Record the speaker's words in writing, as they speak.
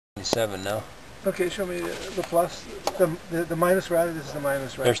7 now. Okay, show me the plus, the minus rather. This is the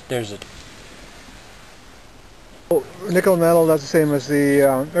minus, right? There's a Oh, nickel metal. That's the same as the.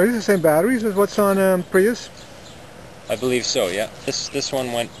 Are these the same batteries as what's on Prius? I believe so. Yeah. This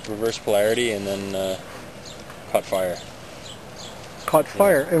one went reverse polarity and then caught fire. Caught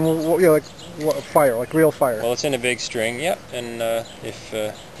fire, and yeah, like what, fire, like real fire. Well, it's in a big string. Yep. And if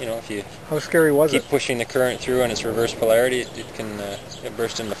you know, if you How scary was keep it? pushing the current through and its reverse polarity, it can it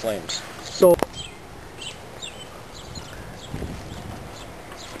burst into flames. So.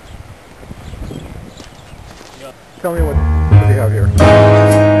 Tell me what.